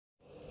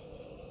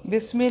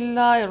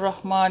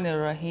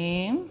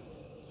Bismillahirrahmanirrahim.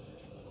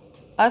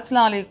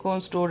 Assalamu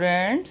alaikum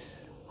students.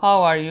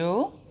 How are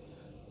you?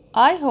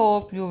 I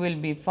hope you will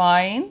be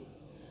fine.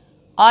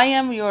 I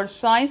am your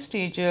science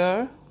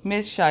teacher,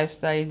 Miss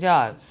Shaista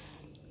Ijaz.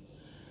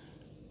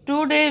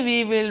 Today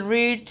we will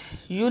read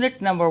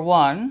unit number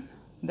 1,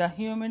 the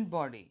human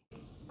body.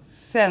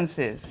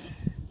 Senses.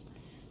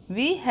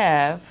 We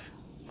have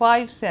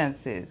 5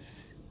 senses: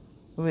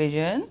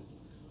 vision,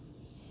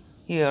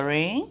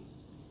 hearing,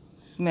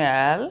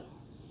 smell,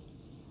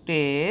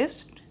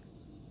 taste,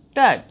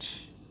 touch.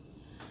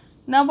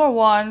 Number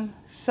 1,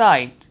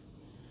 sight.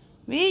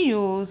 We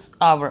use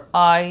our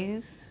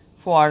eyes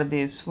for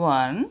this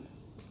one.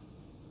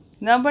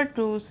 Number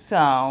 2,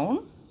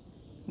 sound.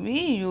 We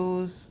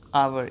use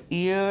our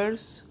ears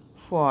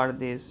for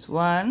this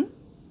one.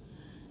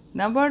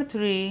 Number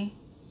 3,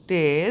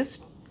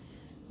 taste.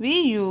 We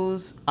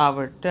use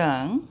our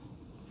tongue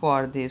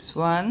for this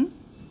one.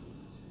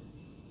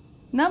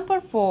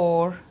 Number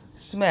 4,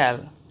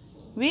 smell.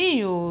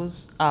 We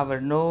use our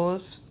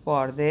nose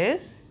for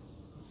this.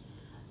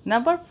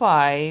 Number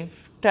 5,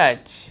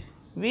 touch.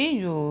 We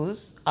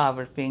use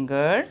our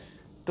fingers,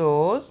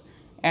 toes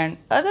and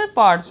other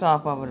parts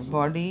of our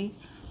body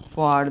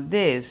for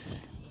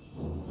this.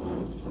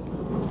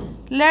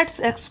 Let's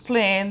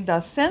explain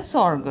the sense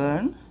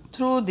organ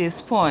through this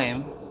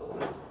poem.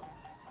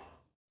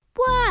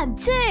 1,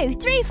 2,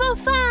 3, 4,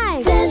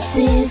 5.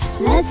 Senses,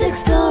 let's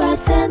explore our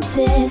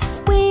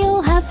senses. We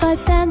all have 5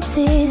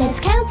 senses. Let's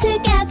count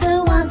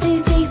together. 1,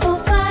 2, 3, 4,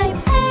 5.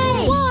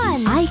 Hey!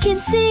 1. I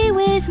can see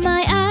with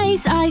my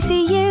eyes. I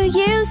see you,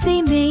 you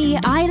see me.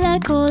 I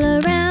look all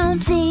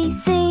around. See,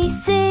 see,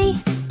 see.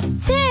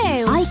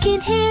 2. I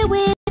can hear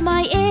with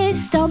my ears.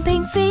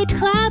 Stomping feet,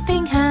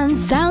 clapping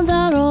hands. Sounds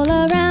are all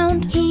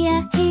around.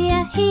 Here,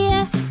 here,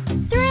 here.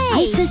 3.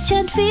 I touch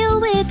and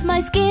feel with my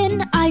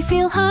skin. I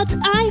feel hot,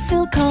 I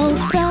feel cold.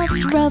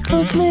 Soft, rough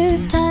or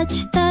smooth.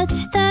 Touch,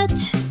 touch,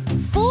 touch.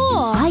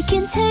 4. I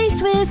can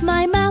taste with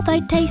my mouth. I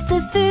taste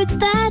the foods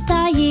that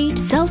I eat.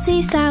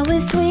 Salty, sour,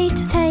 sweet.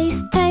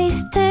 Taste,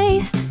 taste,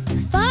 taste.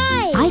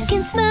 5. I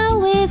can smell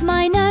with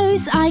my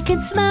nose. I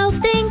can smell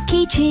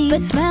stinky cheese.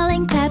 But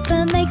smelling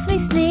pepper makes me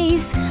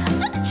sneeze.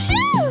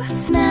 Achoo!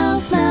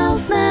 Smell, smell,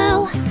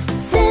 smell.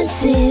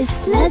 Senses,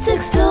 let's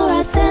explore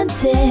our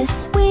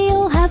senses. We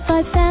all have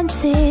 5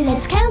 senses.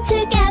 Let's count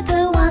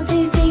together. 1,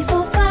 2, 3,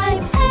 4,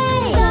 5.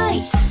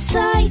 Hey! Sight,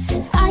 sight.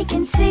 I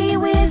can see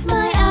with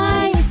my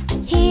eyes.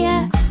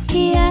 Hear,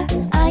 hear.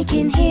 I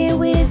can hear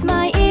with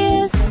my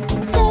ears.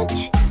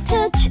 Touch,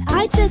 touch.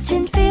 I touch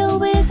and feel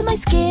with my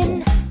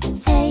skin.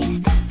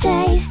 Taste,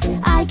 taste.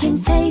 I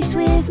can taste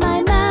with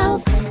my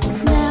mouth.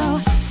 Smell,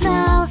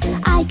 smell.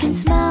 I can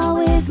smell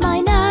with my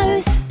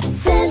nose.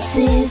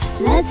 Senses,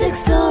 let's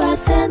explore our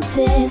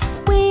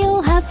senses. We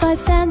all have 5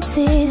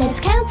 senses. Let's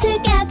count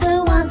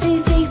together. 1,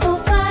 2, 3, 4,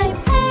 5.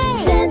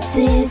 Hey!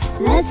 Senses,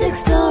 let's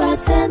explore our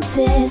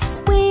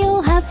senses. We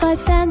all have 5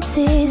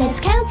 senses. Let's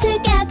count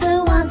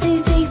together. 1,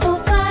 2, 3, 4,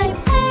 5.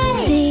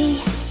 Hey!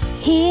 See,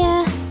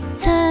 hear,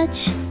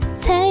 touch,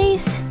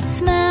 taste,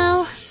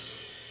 smell.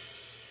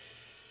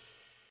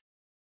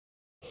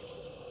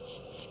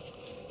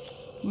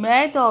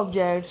 Match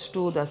objects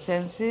to the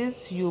senses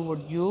you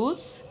would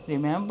use.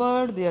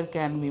 Remember, there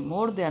can be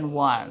more than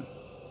one.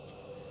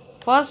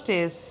 First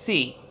is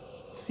see.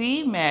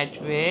 See match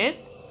with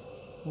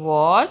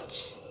watch.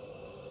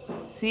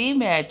 See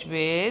match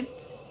with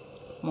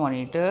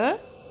monitor.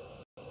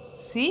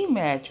 See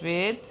match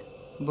with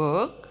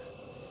book.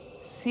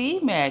 See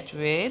match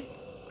with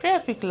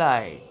traffic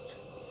light.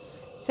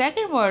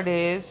 Second word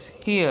is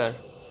hear.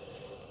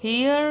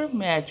 Hear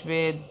match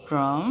with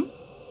drum.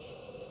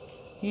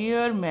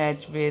 Hear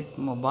match with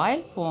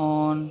mobile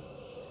phone.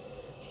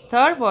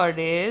 Third word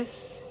is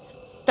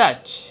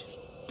touch.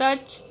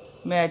 Touch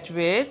match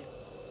with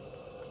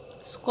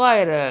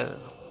squirrel.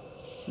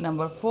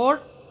 Number 4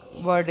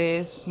 word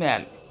is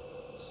smell.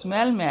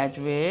 Smell match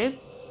with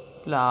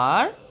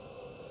flower.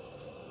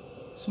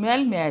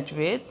 Smell match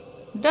with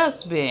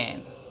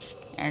dustbin.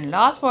 And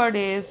last word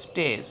is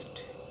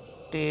taste.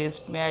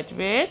 Taste match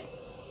with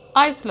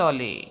ice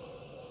lolly.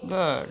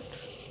 Good.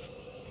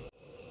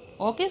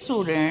 Okay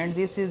students,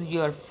 this is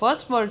your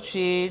first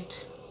worksheet.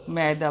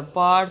 Match the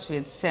parts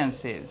with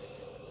senses.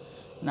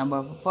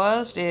 Number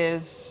first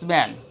is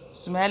smell.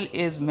 Smell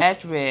is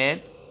matched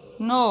with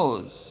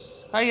nose.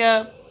 Hurry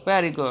up.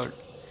 Very good.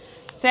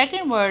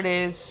 Second word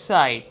is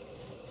sight.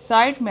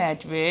 Sight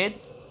matched with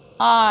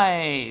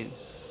eyes.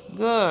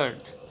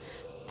 Good.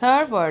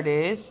 Third word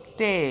is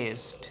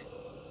taste.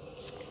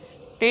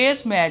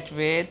 Taste matched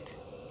with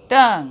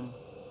tongue.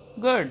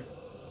 Good.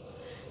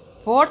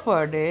 Fourth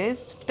word is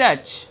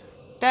touch.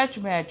 Touch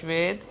matched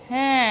with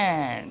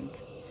hand.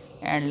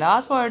 And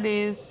last word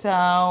is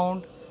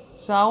sound.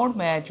 Sound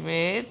matched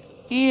with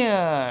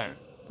ear.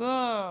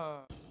 Good.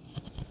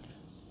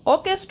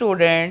 Okay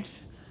students,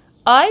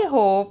 I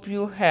hope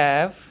you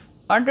have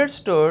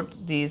understood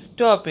this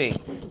topic.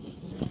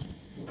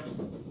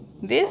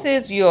 This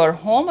is your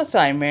home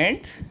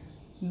assignment.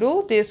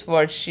 Do this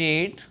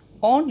worksheet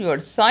on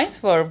your science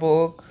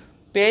workbook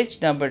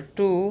page number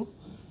 2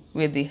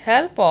 with the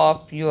help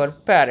of your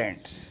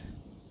parents.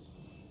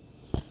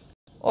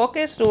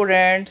 Okay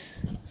students,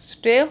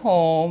 stay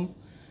home,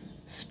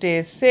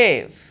 stay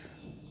safe.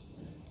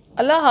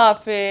 Allah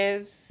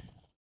Hafiz.